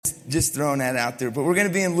Just throwing that out there. But we're going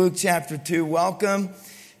to be in Luke chapter 2. Welcome.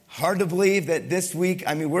 Hard to believe that this week,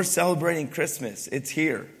 we're celebrating Christmas. It's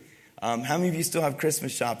here. How many of you still have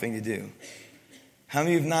Christmas shopping to do? How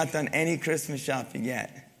many of you have not done any Christmas shopping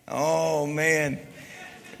yet? Oh, man.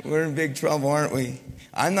 We're in big trouble, aren't we?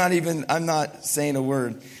 I'm not saying a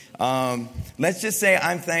word. Let's just say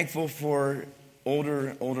I'm thankful for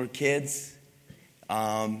older kids.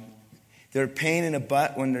 They're a pain in the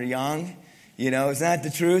butt when they're young. Isn't that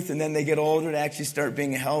the truth? And then they get older to actually start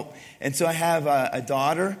being a help. And so I have a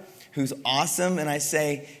daughter who's awesome. And I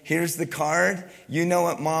say, here's the card. You know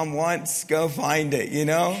what mom wants. Go find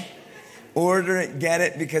it, Order it, get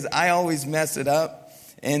it, because I always mess it up.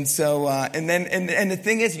 And so, and the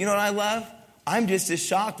thing is, you know what I love? I'm just as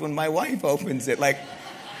shocked when my wife opens it. Like,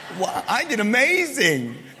 wow, I did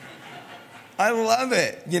amazing. I love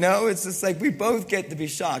it. It's just like we both get to be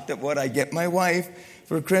shocked at what I get my wife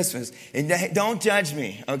for Christmas. And don't judge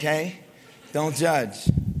me, okay? Don't judge.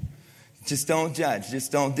 Just don't judge.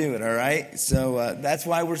 Just don't do it, all right? So that's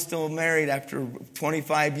why we're still married after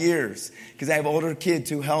 25 years, because I have older kids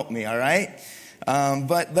who help me, all right?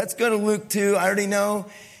 But let's go to Luke 2. I already know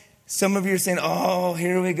some of you are saying, oh,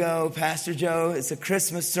 here we go, Pastor Joe. It's a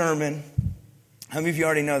Christmas sermon. How many of you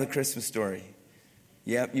already know the Christmas story?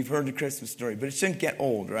 Yep, you've heard the Christmas story, but it shouldn't get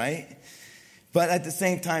old, right? But at the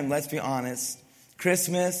same time, let's be honest.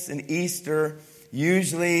 Christmas and Easter,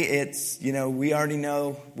 usually it's, we already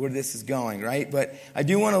know where this is going, right? But I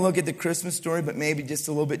do want to look at the Christmas story, but maybe just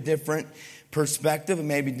a little bit different perspective and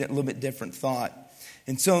maybe a little bit different thought.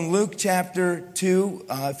 And so in Luke chapter 2,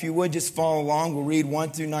 if you would just follow along, we'll read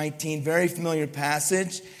 1 through 19, very familiar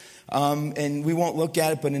passage. And we won't look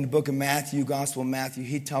at it, but in the book of Matthew, Gospel of Matthew,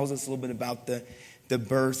 he tells us a little bit about the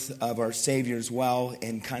birth of our Savior as well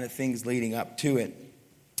and kind of things leading up to it.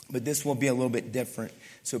 But this will be a little bit different,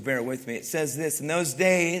 so bear with me. It says this: in those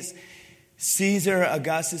days, Caesar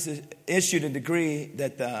Augustus issued a decree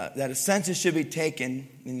that a census should be taken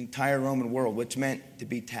in the entire Roman world, which meant to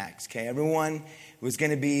be taxed. Okay, everyone was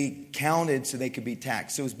going to be counted so they could be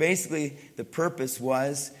taxed. So it was basically, the purpose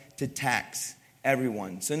was to tax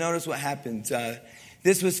everyone. So notice what happens.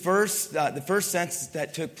 This was the first census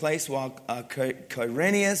that took place while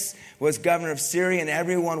Quirinius was governor of Syria, and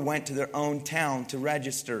everyone went to their own town to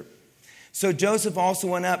register. So Joseph also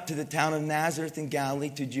went up to the town of Nazareth in Galilee,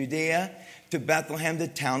 to Judea, to Bethlehem, the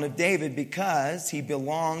town of David, because he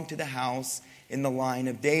belonged to the house in the line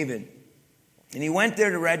of David. And he went there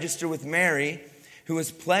to register with Mary, who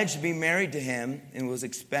was pledged to be married to him and was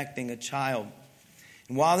expecting a child.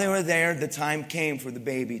 And while they were there, the time came for the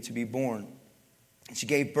baby to be born. She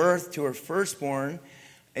gave birth to her firstborn,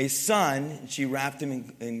 a son. And she wrapped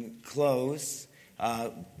him in clothes.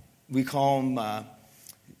 We call them,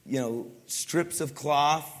 strips of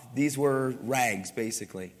cloth. These were rags,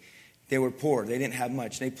 basically. They were poor. They didn't have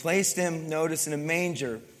much. They placed him, notice, in a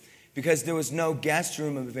manger because there was no guest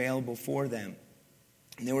room available for them.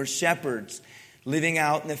 And there were shepherds living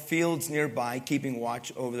out in the fields nearby, keeping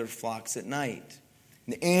watch over their flocks at night.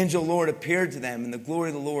 And the angel Lord appeared to them, and the glory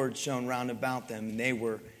of the Lord shone round about them, and they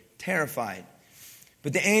were terrified.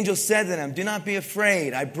 But the angel said to them, "Do not be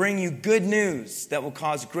afraid. I bring you good news that will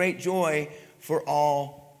cause great joy for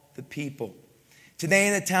all the people. Today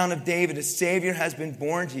in the town of David, a Savior has been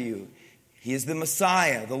born to you. He is the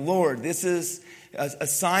Messiah, the Lord. This is a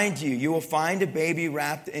sign to you. You will find a baby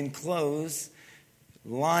wrapped in clothes,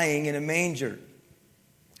 lying in a manger."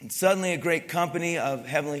 And suddenly a great company of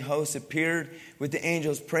heavenly hosts appeared with the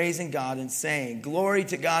angels, praising God and saying, "Glory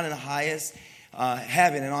to God in the highest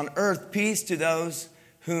heaven, and on earth peace to those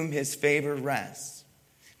whom his favor rests."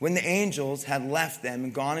 When the angels had left them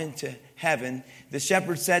and gone into heaven, the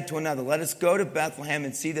shepherds said to one another, "Let us go to Bethlehem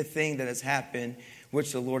and see the thing that has happened,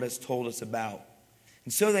 which the Lord has told us about."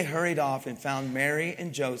 And so they hurried off and found Mary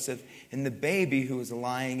and Joseph and the baby who was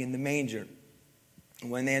lying in the manger. And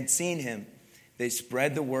when they had seen him, they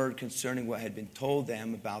spread the word concerning what had been told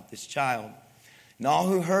them about this child. And all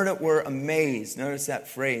who heard it were amazed. Notice that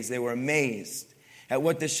phrase. They were amazed at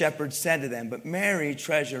what the shepherds said to them. But Mary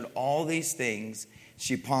treasured all these things.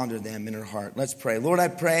 She pondered them in her heart. Let's pray. Lord, I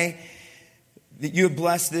pray that you have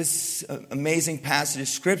blessed this amazing passage of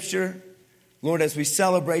Scripture. Lord, as we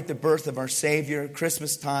celebrate the birth of our Savior,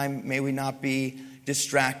 Christmas time, may we not be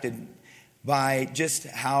distracted by just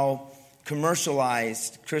how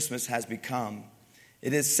commercialized Christmas has become.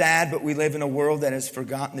 It is sad, but we live in a world that has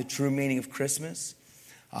forgotten the true meaning of Christmas.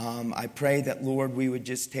 I pray that, Lord, we would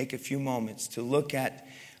just take a few moments to look at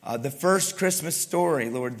the first Christmas story,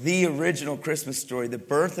 Lord, the original Christmas story, the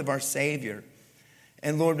birth of our Savior.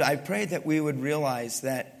 And Lord, I pray that we would realize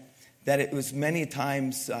that it was many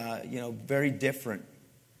times, very different.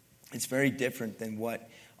 It's very different than what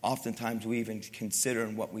oftentimes we even consider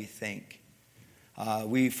and what we think.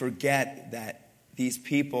 We forget that these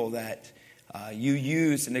people that you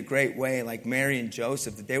used in a great way, like Mary and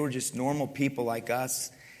Joseph, that they were just normal people like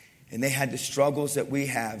us, and they had the struggles that we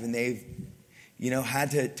have, and they've,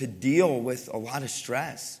 had to deal with a lot of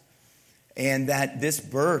stress. And that this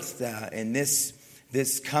birth and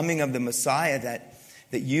this coming of the Messiah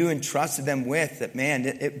that you entrusted them with, that, man,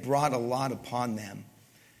 it brought a lot upon them.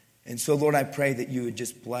 And so, Lord, I pray that you would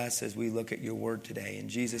just bless as we look at your word today. In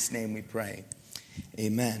Jesus' name we pray.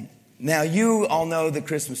 Amen. Now, you all know the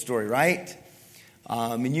Christmas story, right?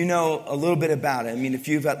 And you know a little bit about it. I mean, if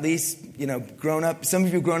you've at least, grown up, some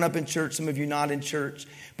of you grown up in church, some of you not in church,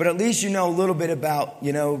 but at least you know a little bit about,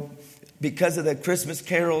 because of the Christmas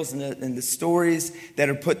carols and the stories that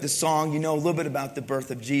are put to song, you know a little bit about the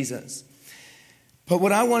birth of Jesus. But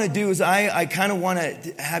what I want to do is I kind of want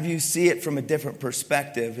to have you see it from a different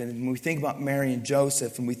perspective. And when we think about Mary and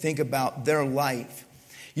Joseph and we think about their life,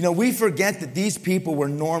 we forget that these people were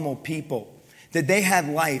normal people, that they had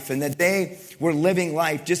life and that they were living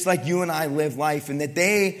life just like you and I live life, and that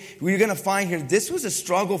we're going to find here, this was a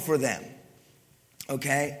struggle for them.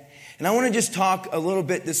 Okay? And I want to just talk a little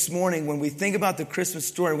bit this morning when we think about the Christmas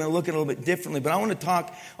story. We're going to look at it a little bit differently, but I want to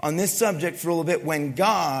talk on this subject for a little bit: when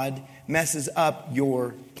God messes up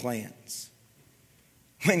your plans.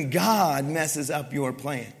 When God messes up your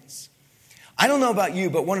plans. I don't know about you,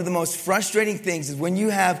 but one of the most frustrating things is when you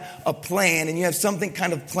have a plan and you have something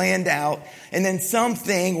kind of planned out, and then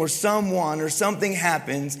something or someone or something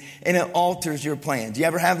happens and it alters your plans. Do you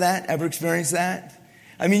ever have that? Ever experience that?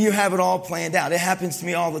 I mean, you have it all planned out. It happens to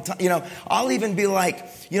me all the time. I'll even be like,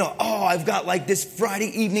 I've got like this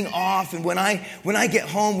Friday evening off. And when I get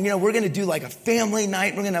home, we're going to do like a family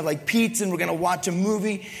night. We're going to have like pizza and we're going to watch a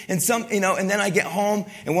movie and and then I get home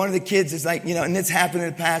and one of the kids is like, and it's happened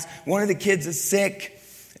in the past. One of the kids is sick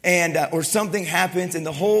and, or something happens and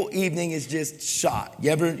the whole evening is just shot.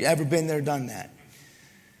 You ever been there, done that?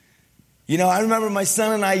 I remember my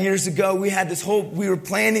son and I years ago, we were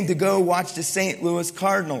planning to go watch the St. Louis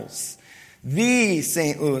Cardinals. The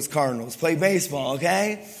St. Louis Cardinals play baseball,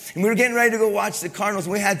 okay? And we were getting ready to go watch the Cardinals.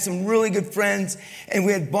 We had some really good friends, and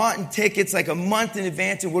we had bought tickets like a month in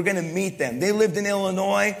advance, and we're going to meet them. They lived in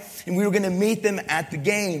Illinois, and we were going to meet them at the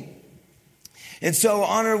game. And so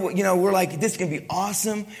we're like, this is going to be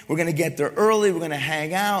awesome. We're going to get there early. We're going to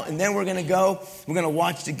hang out, and then we're going to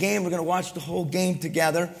watch the game. We're going to watch the whole game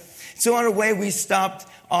together. So on our way, we stopped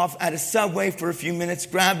off at a Subway for a few minutes,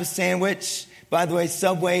 grabbed a sandwich. By the way,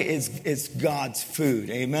 Subway is God's food.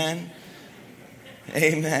 Amen?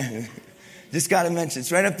 Amen. Just got to mention,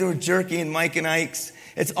 it's right up there with Jerky and Mike and Ike's.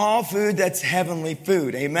 It's all food that's heavenly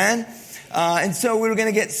food. Amen? And so we were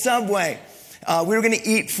going to get Subway. We were going to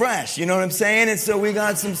eat fresh. You know what I'm saying? And so we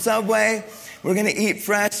got some Subway. We're going to eat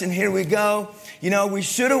fresh, and here we go. We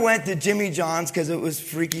should have went to Jimmy John's because it was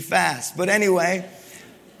freaky fast. But anyway,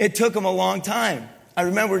 it took them a long time. I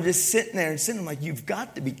remember just sitting there and I'm like, you've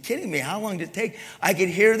got to be kidding me. How long did it take? I could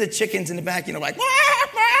hear the chickens in the back, like,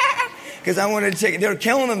 because I wanted chicken. They were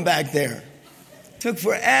killing them back there. It took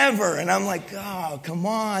forever. And I'm like, oh, come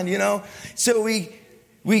on, So we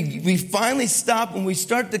finally stop and we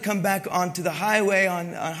start to come back onto the highway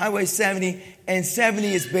on Highway 70. And 70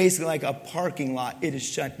 is basically like a parking lot. It is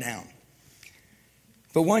shut down.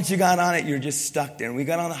 But once you got on it, you're just stuck there. And we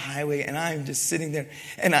got on the highway, and I'm just sitting there.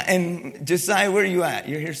 And Josiah, where are you at?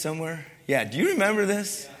 You're here somewhere? Yeah. Do you remember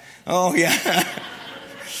this? Oh, yeah.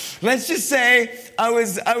 Let's just say I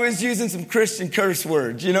was using some Christian curse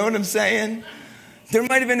words. You know what I'm saying? There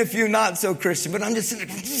might have been a few not so Christian, but I'm just sitting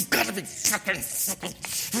there, you've got to be fucking.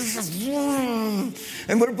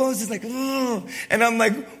 And we're both just like, oh. And I'm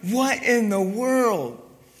like, what in the world?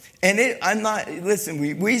 And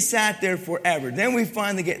we sat there forever. Then we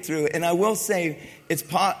finally get through it. And I will say,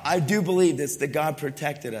 I do believe this, that God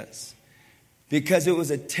protected us. Because it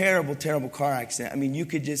was a terrible, terrible car accident. I mean,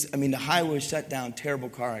 the highway was shut down, terrible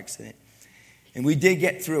car accident. And we did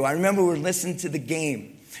get through. I remember we're listening to the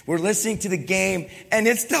game. And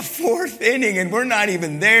it's the fourth inning, and we're not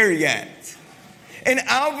even there yet. And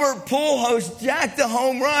Albert Pujols jacked a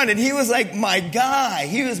home run, and he was like my guy.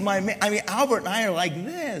 He was my man. I mean, Albert and I are like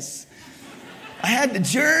this. I had the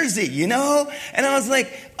jersey, And I was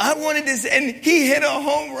like, I wanted this, and he hit a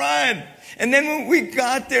home run. And then when we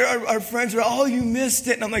got there, our friends were, oh, you missed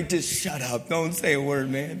it. And I'm like, just shut up. Don't say a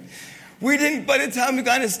word, man. We didn't, by the time we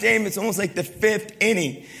got in the stadium, it's almost like the fifth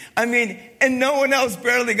inning. I mean, and no one else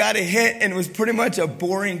barely got a hit, and it was pretty much a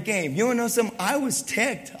boring game. You want to know something? I was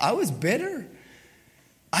ticked. I was bitter.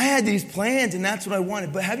 I had these plans, and that's what I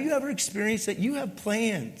wanted. But have you ever experienced that you have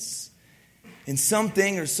plans, And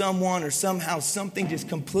something or someone or somehow something just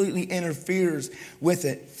completely interferes with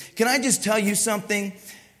it. Can I just tell you something?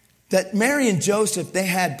 That Mary and Joseph, they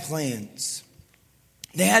had plans.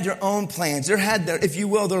 They had their own plans. They had their, if you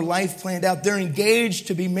will, their life planned out. They're engaged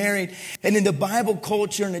to be married. And in the Bible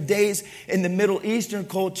culture, in the days, in the Middle Eastern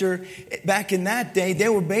culture, back in that day, they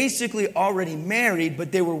were basically already married,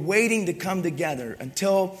 but they were waiting to come together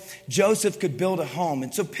until Joseph could build a home.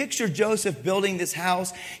 And so picture Joseph building this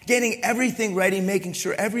house, getting everything ready, making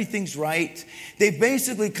sure everything's right. They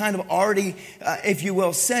basically kind of already, if you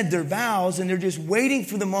will, said their vows, and they're just waiting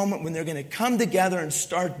for the moment when they're going to come together and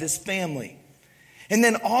start this family. And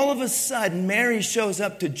then all of a sudden, Mary shows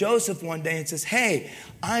up to Joseph one day and says, hey,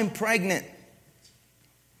 I'm pregnant.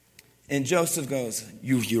 And Joseph goes,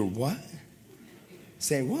 you're what?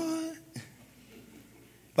 Say, what?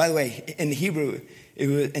 By the way, in the Hebrew,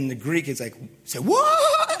 in the Greek, it's like, say,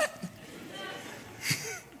 what?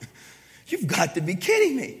 You've got to be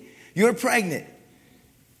kidding me. You're pregnant.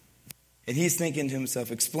 And he's thinking to himself,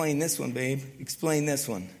 explain this one, babe. Explain this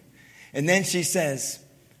one. And then she says,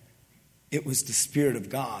 it was the Spirit of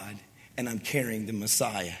God, and I'm carrying the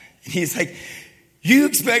Messiah. And he's like, you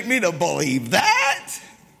expect me to believe that?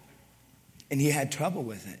 And he had trouble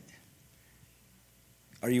with it.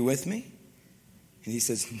 Are you with me? And he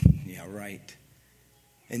says, yeah, right.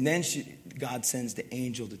 And then God sends the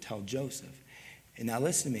angel to tell Joseph. And now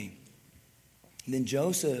listen to me. And then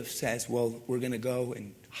Joseph says, well, we're going to go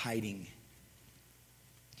in hiding.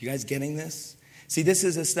 You guys getting this? See, this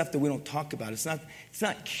is the stuff that we don't talk about. It's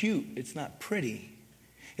not cute. It's not pretty.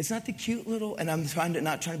 It's not the cute little, and I'm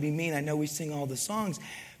not trying to be mean. I know we sing all the songs.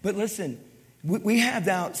 But listen, we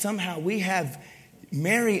have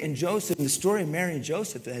Mary and Joseph, and the story of Mary and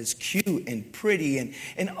Joseph that is cute and pretty. And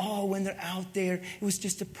when they're out there, it was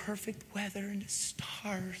just the perfect weather and the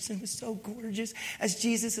stars. And it was so gorgeous as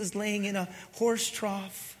Jesus is laying in a horse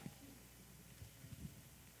trough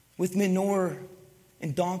with manure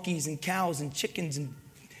and donkeys and cows and chickens and,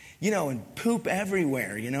 and poop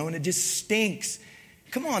everywhere, and it just stinks.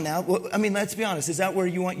 Come on now. I mean, let's be honest. Is that where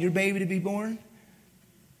you want your baby to be born?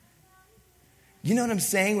 You know what I'm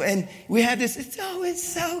saying? And we have this, it's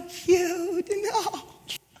so cute. And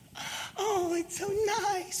it's so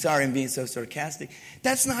nice. Sorry, I'm being so sarcastic.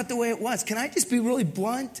 That's not the way it was. Can I just be really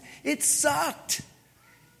blunt? It sucked.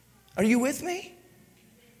 Are you with me?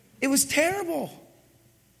 It was terrible.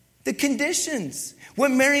 The conditions,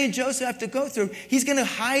 what Mary and Joseph have to go through. He's going to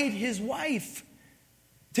hide his wife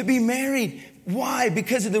to be married. Why?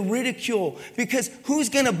 Because of the ridicule. Because who's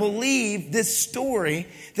going to believe this story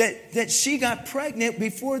that she got pregnant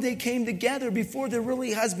before they came together, before they're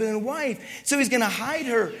really husband and wife? So he's going to hide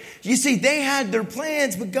her. You see, they had their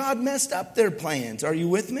plans, but God messed up their plans. Are you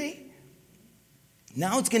with me?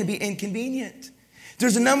 Now it's going to be inconvenient.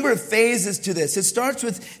 There's a number of phases to this. It starts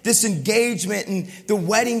with this engagement and the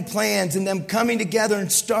wedding plans and them coming together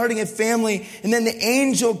and starting a family. And then the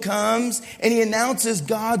angel comes and he announces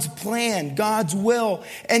God's plan, God's will.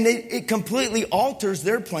 And it completely alters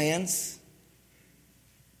their plans.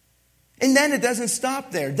 And then it doesn't stop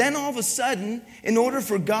there. Then all of a sudden, in order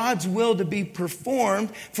for God's will to be performed,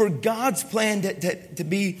 for God's plan to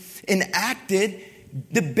be enacted,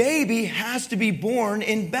 the baby has to be born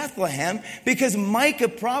in Bethlehem because Micah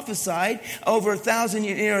prophesied over 1,000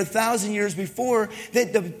 years before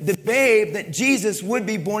that the babe, that Jesus would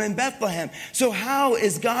be born in Bethlehem. So how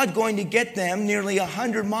is God going to get them nearly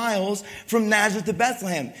 100 miles from Nazareth to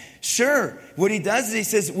Bethlehem? Sure, what he does is he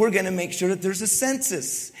says, we're going to make sure that there's a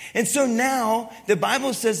census. And so now the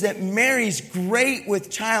Bible says that Mary's great with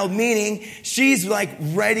child, meaning she's like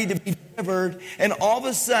ready to be delivered. And all of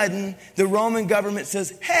a sudden, the Roman government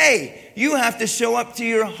says, hey, you have to show up to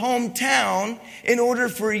your hometown in order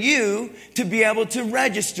for you to be able to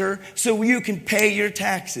register so you can pay your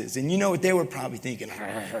taxes. And you know what they were probably thinking?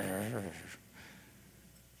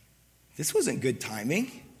 This wasn't good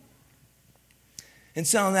timing. And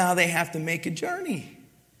so now they have to make a journey.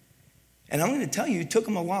 And I'm going to tell you, it took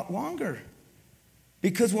them a lot longer.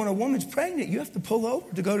 Because when a woman's pregnant, you have to pull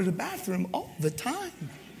over to go to the bathroom all the time.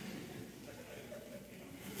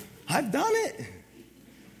 I've done it.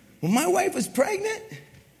 When my wife was pregnant,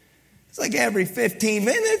 it's like every 15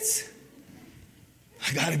 minutes,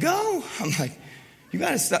 I got to go. I'm like, you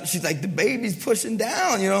got to stop. She's like, the baby's pushing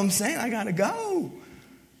down. You know what I'm saying? I got to go.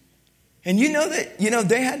 And you know that,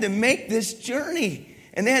 they had to make this journey.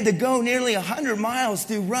 And they had to go nearly 100 miles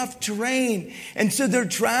through rough terrain. And so they're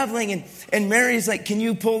traveling. And Mary's like, can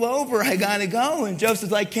you pull over? I got to go. And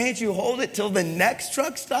Joseph's like, can't you hold it till the next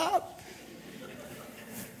truck stop?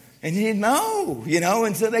 And he didn't know,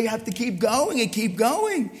 And so they have to keep going and keep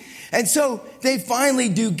going. And so they finally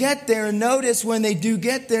do get there, and notice when they do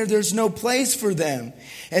get there, there's no place for them.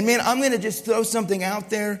 And man, I'm going to just throw something out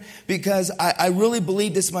there because I really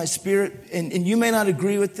believe this in my spirit, and you may not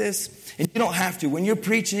agree with this, and you don't have to. When you're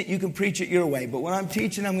preaching it, you can preach it your way. But when I'm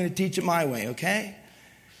teaching, I'm going to teach it my way, okay?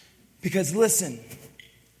 Because listen,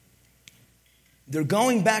 they're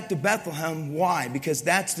going back to Bethlehem. Why? Because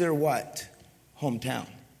that's their what? Hometown.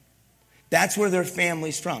 That's where their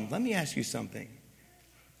family's from. Let me ask you something.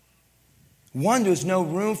 One, there's no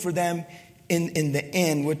room for them in the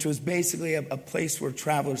inn, which was basically a place where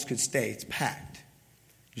travelers could stay. It's packed.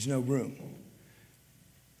 There's no room.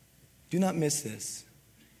 Do not miss this.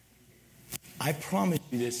 I promise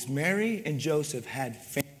you this. Mary and Joseph had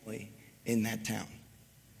family in that town.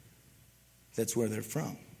 That's where they're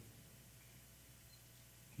from.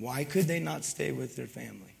 Why could they not stay with their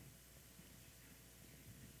family?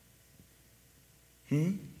 She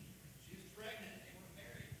was pregnant. They weren't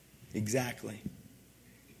married. Exactly.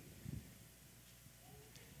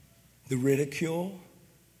 The ridicule,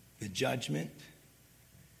 the judgment,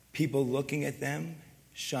 people looking at them,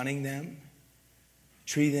 shunning them,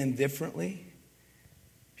 treating them differently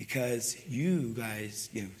because you guys,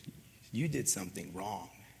 you did something wrong.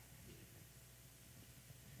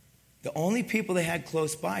 The only people they had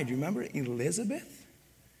close by, do you remember Elizabeth?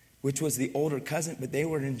 Which was the older cousin, but they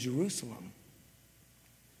were in Jerusalem.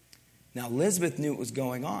 Now, Elizabeth knew what was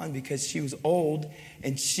going on because she was old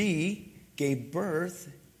and she gave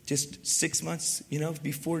birth just 6 months,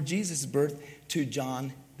 before Jesus' birth to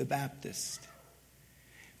John the Baptist.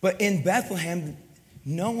 But in Bethlehem,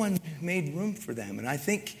 no one made room for them. And I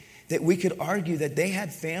think that we could argue that they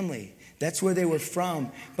had family. That's where they were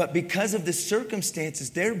from. But because of the circumstances,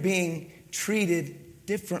 they're being treated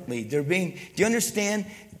differently. Do you understand?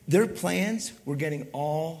 Their plans were getting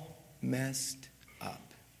all messed up.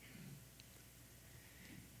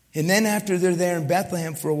 And then after they're there in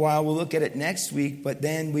Bethlehem for a while, we'll look at it next week, but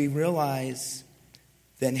then we realize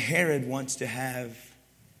then Herod wants to have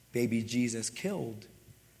baby Jesus killed.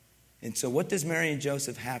 And so what does Mary and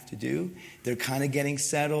Joseph have to do? They're kind of getting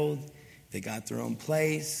settled. They got their own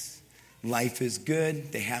place. Life is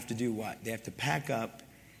good. They have to do what? They have to pack up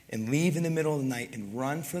and leave in the middle of the night and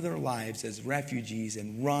run for their lives as refugees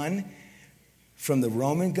and run from the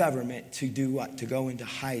Roman government to do what? To go into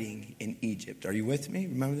hiding in Egypt. Are you with me?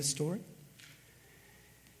 Remember this story?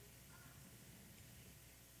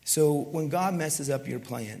 So when God messes up your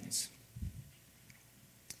plans,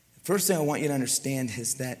 the first thing I want you to understand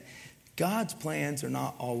is that God's plans are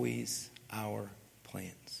not always our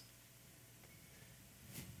plans.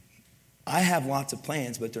 I have lots of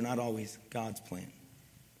plans, but they're not always God's plan.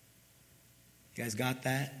 You guys got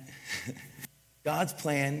that? God's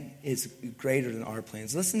plan is greater than our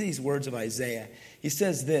plans. Listen to these words of Isaiah. He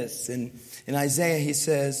says this. In Isaiah, he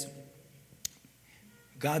says,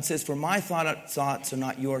 God says, "For my thoughts are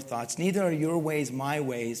not your thoughts, neither are your ways my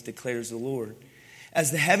ways, declares the Lord.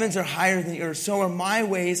 As the heavens are higher than the earth, so are my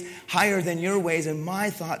ways higher than your ways, and my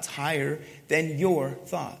thoughts higher than your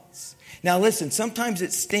thoughts." Now listen, sometimes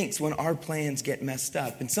it stinks when our plans get messed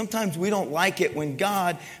up. And sometimes we don't like it when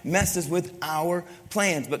God messes with our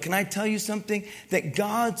plans. But can I tell you something? That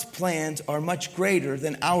God's plans are much greater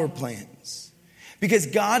than our plans. Because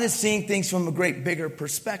God is seeing things from a great bigger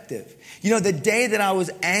perspective. The day that I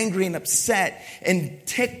was angry and upset and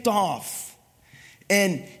ticked off,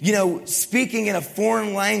 and, speaking in a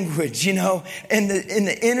foreign language, in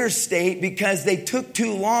the interstate because they took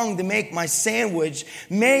too long to make my sandwich,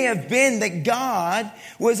 may have been that God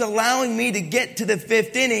was allowing me to get to the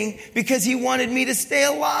fifth inning because he wanted me to stay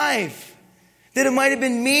alive. That it might have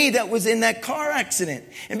been me that was in that car accident.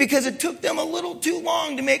 And because it took them a little too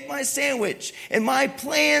long to make my sandwich and my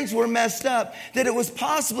plans were messed up, that it was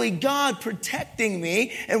possibly God protecting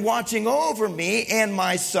me and watching over me and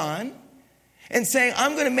my son. And saying,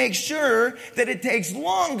 I'm going to make sure that it takes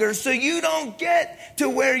longer so you don't get to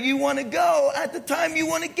where you want to go at the time you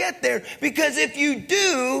want to get there. Because if you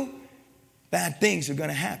do, bad things are going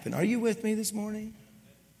to happen. Are you with me this morning?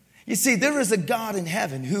 You see, there is a God in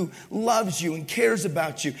heaven who loves you and cares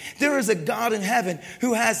about you. There is a God in heaven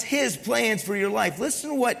who has his plans for your life.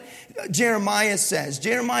 Listen to what Jeremiah says.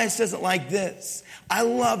 Jeremiah says it like this. I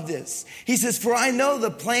love this. He says, "For I know the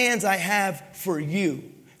plans I have for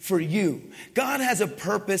you." For you. God has a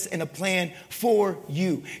purpose and a plan for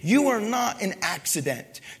you. You are not an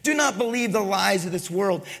accident. Do not believe the lies of this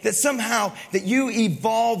world that somehow that you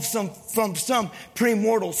evolved from some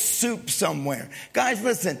premortal soup somewhere. Guys,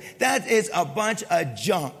 listen, that is a bunch of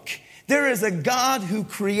junk. There is a God who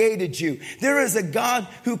created you. There is a God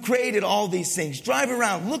who created all these things. Drive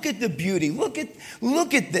around. Look at the beauty. Look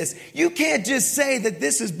at this. You can't just say that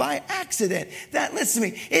this is by accident. Listen to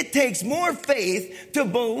me. It takes more faith to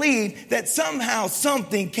believe that somehow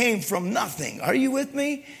something came from nothing. Are you with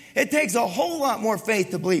me? It takes a whole lot more faith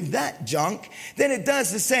to believe that junk than it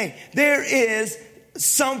does to say there is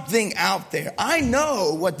something out there. I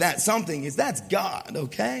know what that something is. That's God,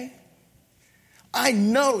 okay? I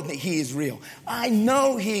know that he is real. I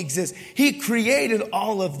know he exists. He created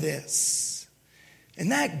all of this.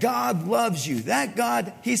 And that God loves you. That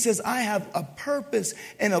God, he says, I have a purpose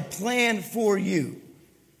and a plan for you.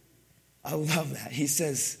 I love that. He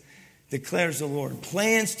says, declares the Lord,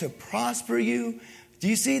 plans to prosper you. Do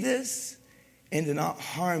you see this? And to not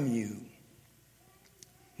harm you.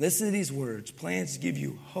 Listen to these words. Plans to give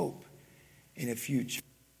you hope in a future.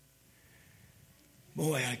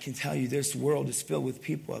 Boy, I can tell you this world is filled with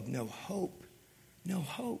people of no hope. No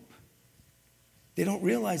hope. They don't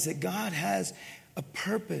realize that God has a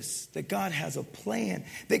purpose, that God has a plan,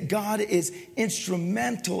 that God is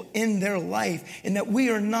instrumental in their life, and that we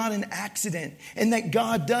are not an accident, and that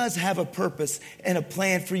God does have a purpose and a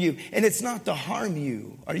plan for you. And it's not to harm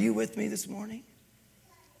you. Are you with me this morning?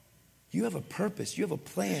 You have a purpose. You have a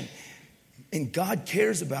plan. And God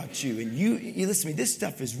cares about you. And you listen to me, this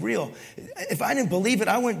stuff is real. If I didn't believe it,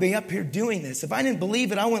 I wouldn't be up here doing this. If I didn't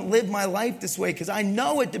believe it, I wouldn't live my life this way, because I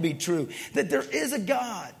know it to be true, that there is a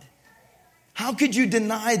God. How could you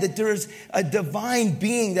deny that there is a divine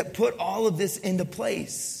being that put all of this into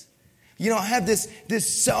place? You know, I have this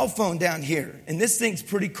cell phone down here, and this thing's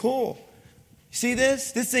pretty cool. See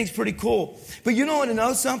this? This thing's pretty cool. But you know what, to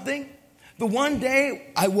know something? The one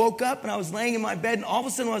day I woke up and I was laying in my bed, and all of a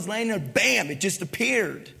sudden when I was laying there, bam, it just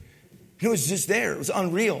appeared. It was just there. It was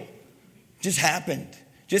unreal. It just happened.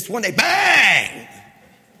 Just one day, bang!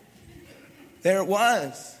 There it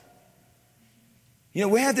was. You know,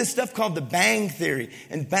 we have this stuff called the bang theory,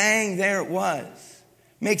 and bang, there it was.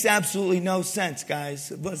 Makes absolutely no sense, guys.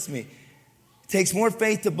 Listen to me. It takes more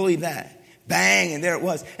faith to believe that. Bang, and there it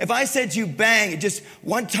was. If I said to you, bang, just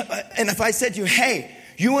one time, and if I said to you, hey,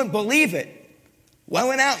 you wouldn't believe it. Well, I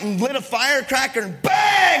went out and lit a firecracker, and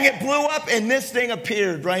bang, it blew up, and this thing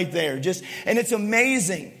appeared right there. And it's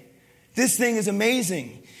amazing. This thing is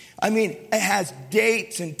amazing. I mean, it has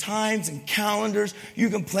dates and times and calendars. You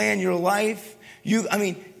can plan your life.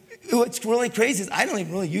 What's really crazy is I don't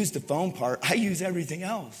even really use the phone part. I use everything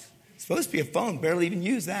else. It's supposed to be a phone. Barely even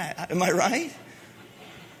use that. Am I right?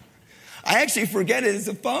 I actually forget it as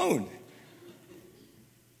a phone.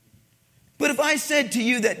 But if I said to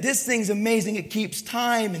you that this thing's amazing, it keeps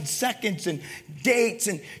time and seconds and dates,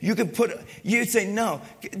 and you'd say no.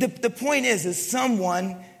 The point is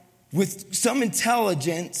someone with some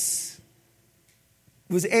intelligence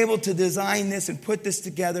was able to design this and put this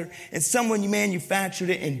together, and someone manufactured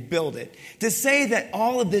it and built it. To say that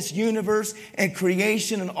all of this universe and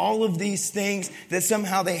creation and all of these things, that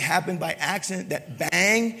somehow they happen by accident, that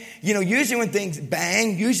bang, you know, usually when things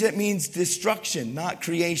bang, usually that means destruction, not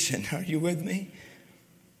creation. Are you with me?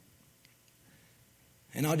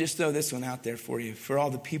 And I'll just throw this one out there for you, for all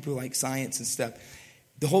the people who like science and stuff.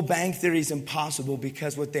 The whole bang theory is impossible,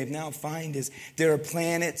 because what they've now found is there are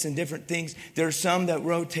planets and different things. There are some that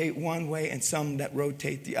rotate one way and some that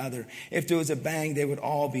rotate the other. If there was a bang, they would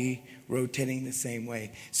all be rotating the same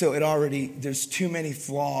way. So there's too many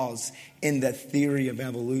flaws in the theory of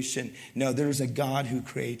evolution. No, there's a God who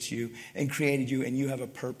creates you and created you, and you have a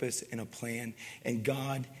purpose and a plan. And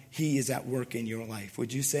God, he is at work in your life.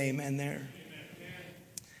 Would you say amen there?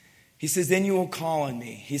 He says, then you will call on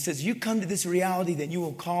me. He says, you come to this reality, then you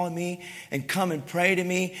will call on me and come and pray to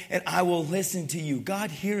me, and I will listen to you. God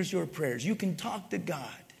hears your prayers. You can talk to God,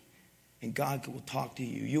 and God will talk to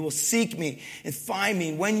you. You will seek me and find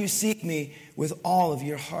me when you seek me with all of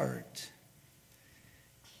your heart.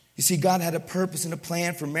 You see, God had a purpose and a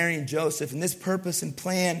plan for Mary and Joseph, and this purpose and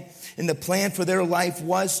plan, and the plan for their life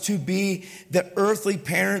was to be the earthly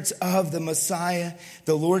parents of the Messiah,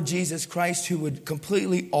 the Lord Jesus Christ, who would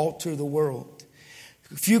completely alter the world.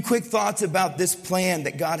 A few quick thoughts about this plan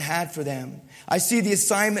that God had for them. I see the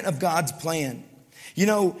assignment of God's plan. You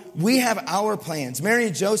know, we have our plans. Mary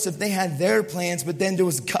and Joseph, they had their plans, but then there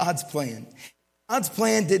was God's plan. God's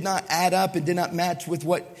plan did not add up and did not match with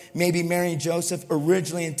what maybe Mary and Joseph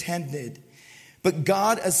originally intended. But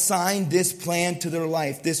God assigned this plan to their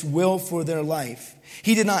life, this will for their life.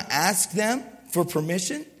 He did not ask them for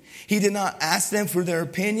permission. He did not ask them for their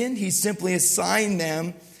opinion. He simply assigned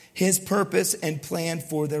them his purpose and plan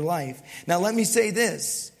for their life. Now let me say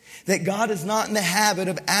this, that God is not in the habit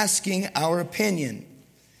of asking our opinion.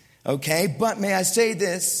 Okay, but may I say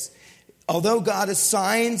this, Although God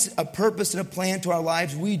assigns a purpose and a plan to our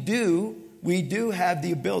lives, we do have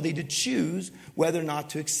the ability to choose whether or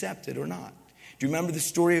not to accept it or not. Do you remember the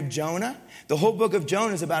story of Jonah? The whole book of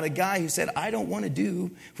Jonah is about a guy who said, I don't want to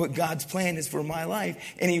do what God's plan is for my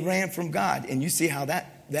life. And he ran from God. And you see how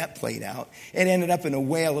that played out. It ended up in a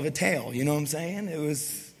whale of a tale. You know what I'm saying? It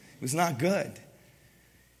was not good.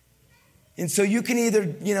 And so you can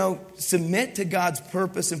either, submit to God's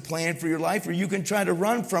purpose and plan for your life, or you can try to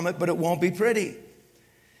run from it, but it won't be pretty.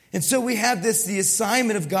 And so we have the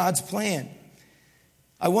assignment of God's plan.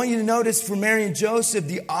 I want you to notice for Mary and Joseph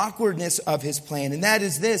the awkwardness of his plan. And that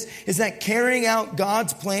is this, is that carrying out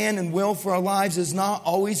God's plan and will for our lives is not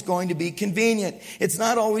always going to be convenient. It's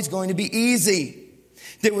not always going to be easy.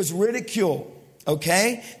 There was ridicule,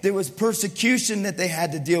 okay? There was persecution that they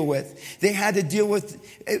had to deal with. They had to deal with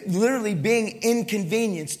literally being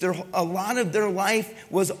inconvenienced. A lot of their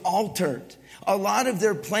life was altered. A lot of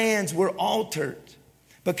their plans were altered.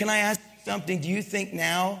 But can I ask you something? Do you think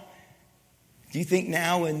now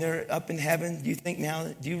when they're up in heaven, do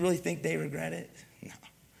you really think they regret it? No.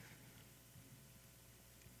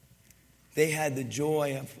 They had the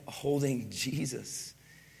joy of holding Jesus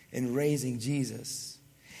and raising Jesus.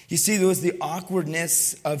 You see, there was the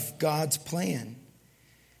awkwardness of God's plan.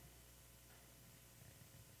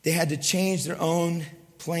 They had to change their own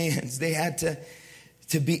plans. They had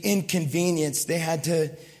to be inconvenienced. They had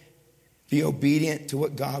to be obedient to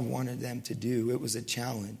what God wanted them to do. It was a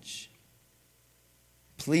challenge.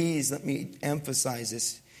 Please let me emphasize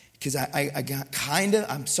this, because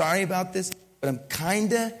I'm sorry about this, but it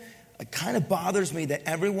kind of bothers me that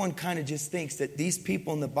everyone kind of just thinks that these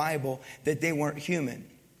people in the Bible, that they weren't human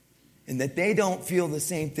and that they don't feel the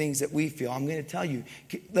same things that we feel. I'm going to tell you,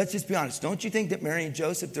 let's just be honest. Don't you think that Mary and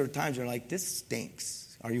Joseph, there are times they're like, this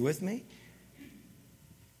stinks. Are you with me?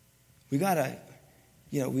 We got to,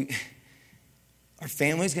 our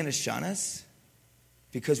family's going to shun us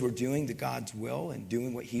because we're doing God's will and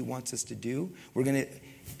doing what He wants us to do. We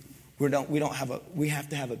have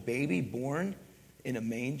to have a baby born in a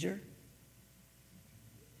manger.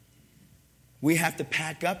 We have to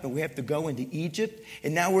pack up and we have to go into Egypt.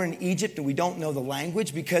 And now we're in Egypt and we don't know the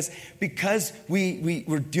language because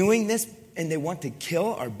we're doing this and they want to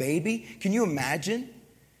kill our baby. Can you imagine?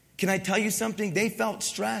 Can I tell you something? They felt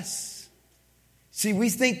stress. See, we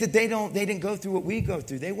think that they didn't go through what we go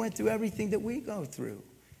through. They went through everything that we go through.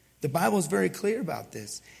 The Bible is very clear about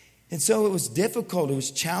this. And so it was difficult. It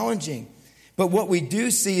was challenging. But what we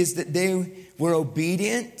do see is that they were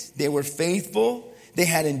obedient. They were faithful. They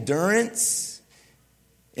had endurance.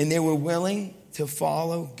 And they were willing to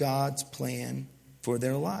follow God's plan for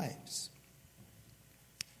their lives.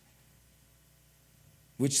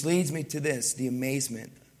 Which leads me to this, the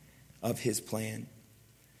amazement of His plan.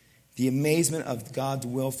 The amazement of God's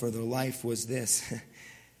will for their life was this.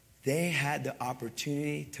 They had the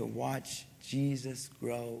opportunity to watch Jesus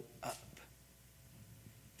grow up.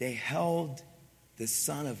 They held the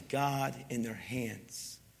Son of God in their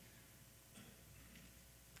hands.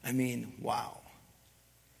 I mean, wow.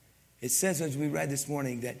 It says, as we read this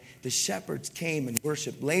morning, that the shepherds came and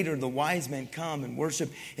worshiped. Later, the wise men come and worship.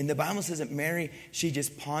 And the Bible says that Mary, she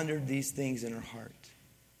just pondered these things in her heart.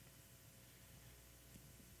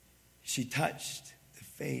 She touched the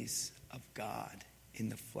face of God in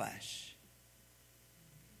the flesh.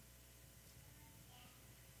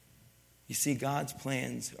 You see, God's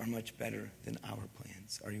plans are much better than our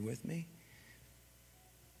plans. Are you with me?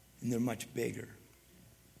 And they're much bigger.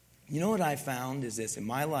 You know what I found is this in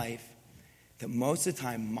my life, that most of the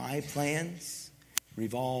time my plans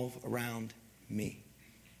revolve around me.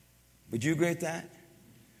 Would you agree with that?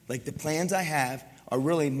 Like the plans I have are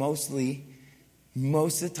really most of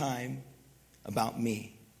the time about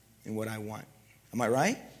me and what I want. Am I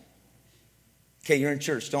right? Okay, you're in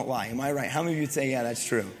church. Don't lie. Am I right? How many of you would say, yeah, that's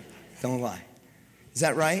true? Don't lie. Is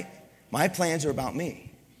that right? My plans are about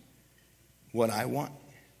me. What I want.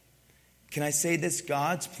 Can I say this?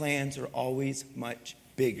 God's plans are always much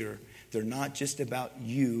bigger. They're not just about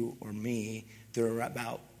you or me. They're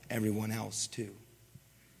about everyone else too.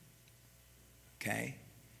 Okay?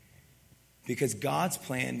 Because God's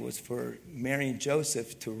plan was for Mary and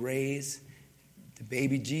Joseph to raise the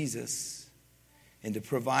baby Jesus and to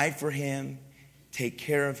provide for him, take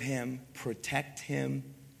care of him, protect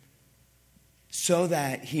him, so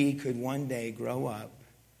that he could one day grow up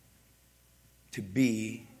to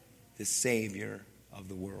be the Savior of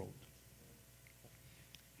the world,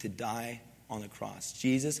 to die on the cross.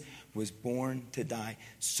 Jesus was born to die.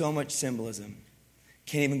 So much symbolism.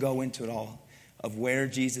 Can't even go into it all of where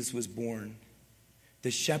Jesus was born. The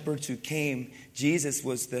shepherds who came, Jesus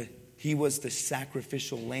was He was the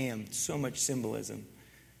sacrificial lamb. So much symbolism.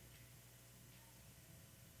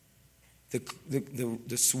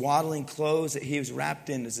 The swaddling clothes that he was wrapped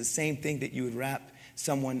in is the same thing that you would wrap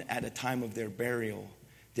someone at a time of their burial.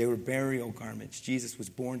 They were burial garments. Jesus was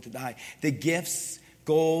born to die. The gifts,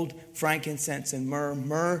 gold, frankincense, and myrrh.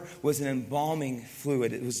 Myrrh was an embalming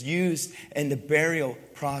fluid. It was used in the burial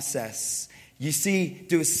process. You see,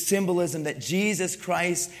 there was symbolism that Jesus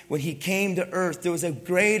Christ, when he came to earth, there was a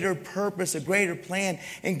greater purpose, a greater plan,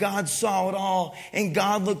 and God saw it all. And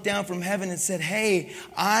God looked down from heaven and said, hey,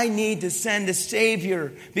 I need to send a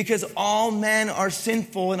Savior because all men are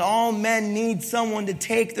sinful and all men need someone to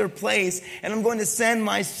take their place. And I'm going to send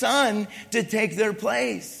my son to take their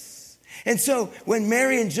place. And so when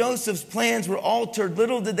Mary and Joseph's plans were altered,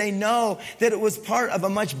 little did they know that it was part of a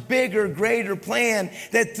much bigger, greater plan,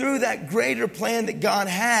 that through that greater plan that God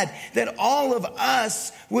had, that all of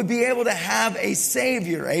us would be able to have a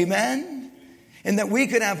Savior. Amen? And that we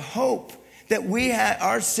could have hope, that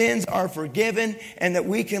our sins are forgiven, and that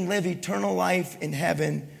we can live eternal life in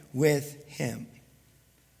heaven with him.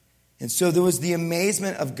 And so there was the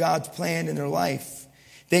amazement of God's plan in their life.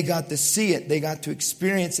 They got to see it. They got to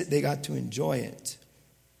experience it. They got to enjoy it.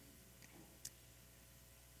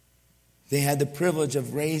 They had the privilege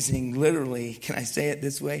of raising, literally, can I say it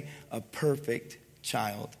this way? A perfect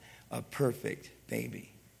child, a perfect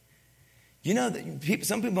baby. You know that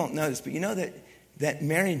some people don't know this, but you know that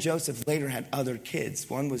Mary and Joseph later had other kids.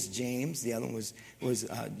 One was James. The other one was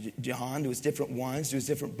John. There was different ones. There was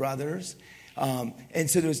different brothers. And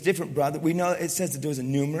so there was different brothers. We know it says that there was a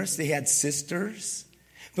numerous. They had sisters.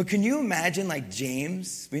 But can you imagine like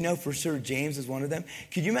James? We know for sure James is one of them.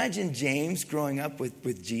 Could you imagine James growing up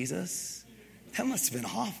with Jesus? That must have been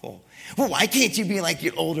awful. Well, why can't you be like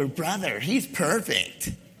your older brother? He's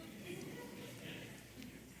perfect.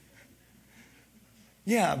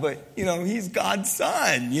 Yeah, but, he's God's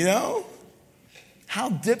son, How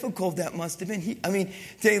difficult that must have been.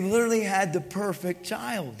 They literally had the perfect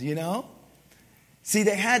child, See,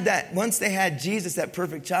 they had that, once they had Jesus, that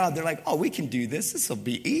perfect child, they're like, oh, we can do this. This will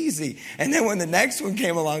be easy. And then when the next one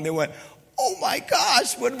came along, they went, oh my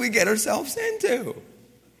gosh, what did we get ourselves into?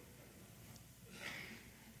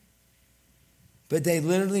 But they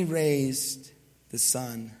literally raised the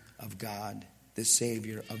Son of God, the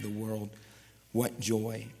Savior of the world. What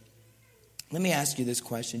joy. Let me ask you this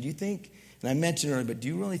question. Do you think, and I mentioned earlier, but do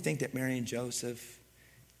you really think that Mary and Joseph,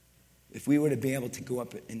 if we were to be able to go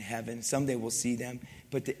up in heaven, someday we'll see them,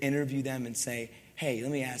 but to interview them and say, hey,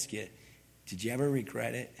 let me ask you, did you ever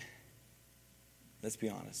regret it? Let's be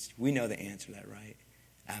honest. We know the answer to that, right?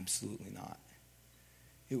 Absolutely not.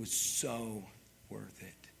 It was so worth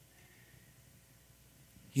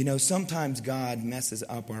it. Sometimes God messes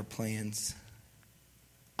up our plans.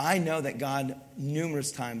 I know that God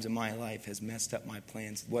numerous times in my life has messed up my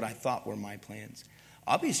plans, what I thought were my plans.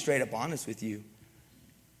 I'll be straight up honest with you.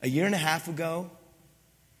 A year and a half ago,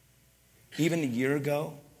 even a year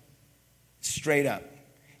ago, straight up,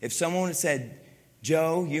 if someone had said,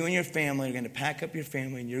 Joe, you and your family are going to pack up your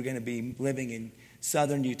family and you're going to be living in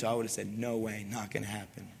southern Utah, I would have said, no way, not going to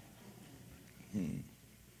happen.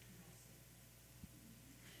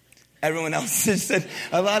 Everyone else has said,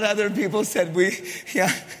 a lot of other people said,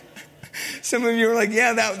 yeah. Some of you were like,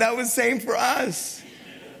 yeah, that was same for us.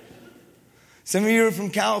 Some of you are from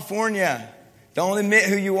California. Don't admit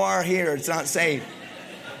who you are here. It's not safe.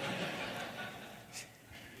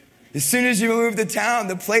 As soon as you move to town,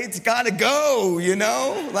 the plates got to go,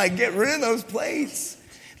 Like, get rid of those plates.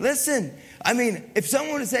 Listen, if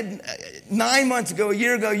someone had said 9 months ago, a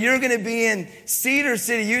year ago, you're going to be in Cedar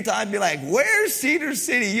City, Utah, I'd be like, where's Cedar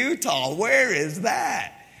City, Utah? Where is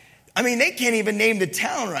that? They can't even name the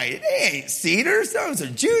town right. They ain't cedars. Those are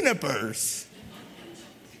junipers.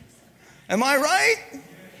 Am I right?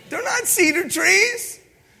 They're not cedar trees.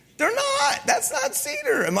 They're not. That's not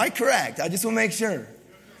cedar. Am I correct? I just want to make sure.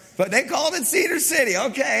 But they called it Cedar City.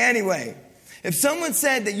 Okay, anyway. If someone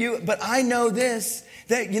said that but I know this,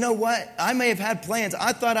 that, you know what? I may have had plans.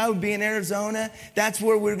 I thought I would be in Arizona. That's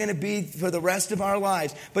where we're going to be for the rest of our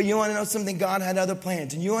lives. But you want to know something? God had other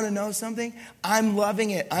plans. And you want to know something? I'm loving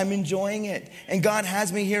it. I'm enjoying it. And God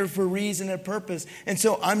has me here for a reason and purpose. And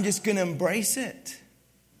so I'm just going to embrace it.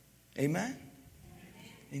 Amen?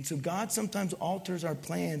 And so God sometimes alters our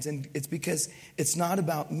plans, and it's because it's not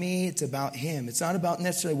about me, it's about him. It's not about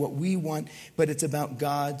necessarily what we want, but it's about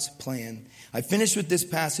God's plan. I finished with this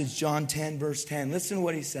passage, John 10, verse 10. Listen to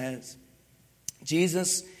what he says.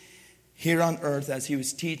 Jesus, here on earth, as he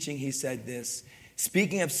was teaching, he said this.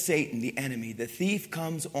 Speaking of Satan, the enemy, the thief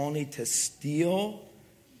comes only to steal,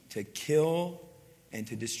 to kill, and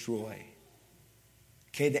to destroy.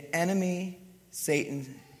 Okay, the enemy,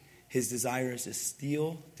 Satan, his desire is to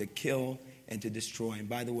steal, to kill, and to destroy. And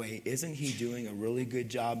by the way, isn't he doing a really good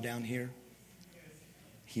job down here?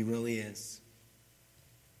 He really is.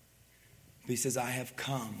 But he says, I have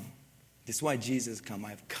come. This is why Jesus has come. I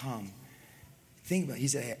have come. Think about it. He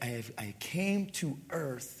said, I came to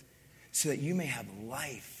earth so that you may have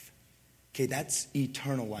life. Okay, that's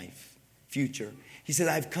eternal life, future. He said,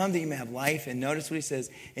 I've come that you may have life. And notice what he says,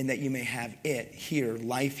 and that you may have it here,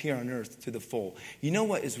 life here on earth to the full. You know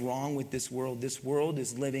what is wrong with this world? This world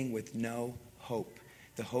is living with no hope.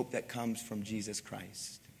 The hope that comes from Jesus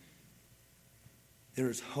Christ. There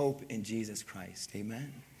is hope in Jesus Christ.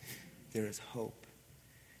 Amen? There is hope.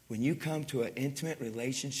 When you come to an intimate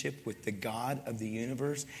relationship with the God of the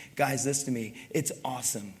universe, guys, listen to me. It's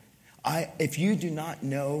awesome. If you do not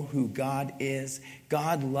know who God is,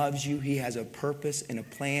 God loves you. He has a purpose and a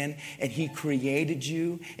plan, and he created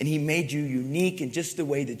you, and he made you unique in just the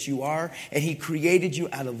way that you are, and he created you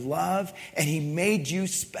out of love, and he made you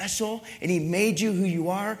special, and he made you who you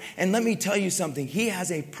are. And let me tell you something. He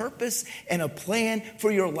has a purpose and a plan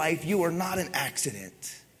for your life. You are not an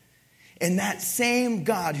accident. And that same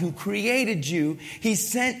God who created you, he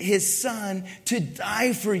sent his son to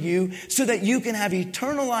die for you so that you can have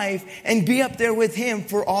eternal life and be up there with him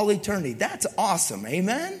for all eternity. That's awesome.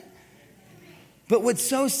 Amen? But what's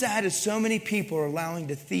so sad is so many people are allowing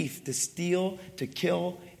the thief to steal, to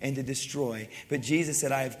kill, and to destroy. But Jesus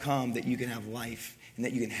said, I have come that you can have life and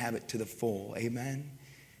that you can have it to the full. Amen?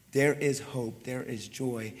 There is hope. There is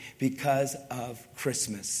joy because of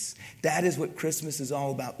Christmas. That is what Christmas is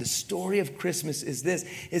all about. The story of Christmas is this,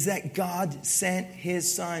 is that God sent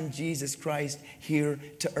his son, Jesus Christ, here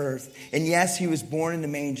to earth. And yes, he was born in the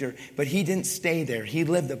manger, but he didn't stay there. He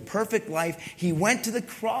lived a perfect life. He went to the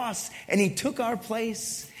cross and he took our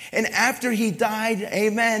place. And after he died,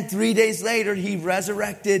 amen, 3 days later, he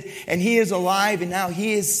resurrected and he is alive. And now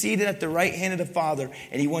he is seated at the right hand of the Father.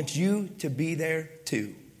 And he wants you to be there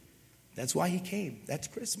too. That's why he came. That's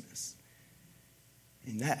Christmas.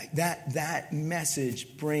 And that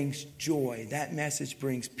message brings joy. That message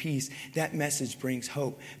brings peace. That message brings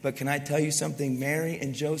hope. But can I tell you something? Mary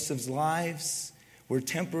and Joseph's lives were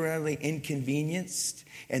temporarily inconvenienced,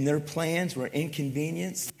 and their plans were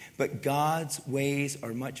inconvenienced. But God's ways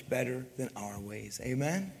are much better than our ways.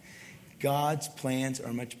 Amen? God's plans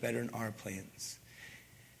are much better than our plans.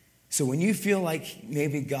 So when you feel like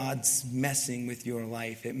maybe God's messing with your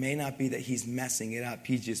life, it may not be that he's messing it up.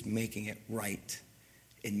 He's just making it right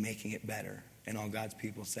and making it better. And all God's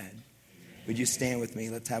people said. Would you stand with me?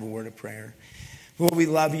 Let's have a word of prayer. Lord, we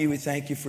love you. We thank you for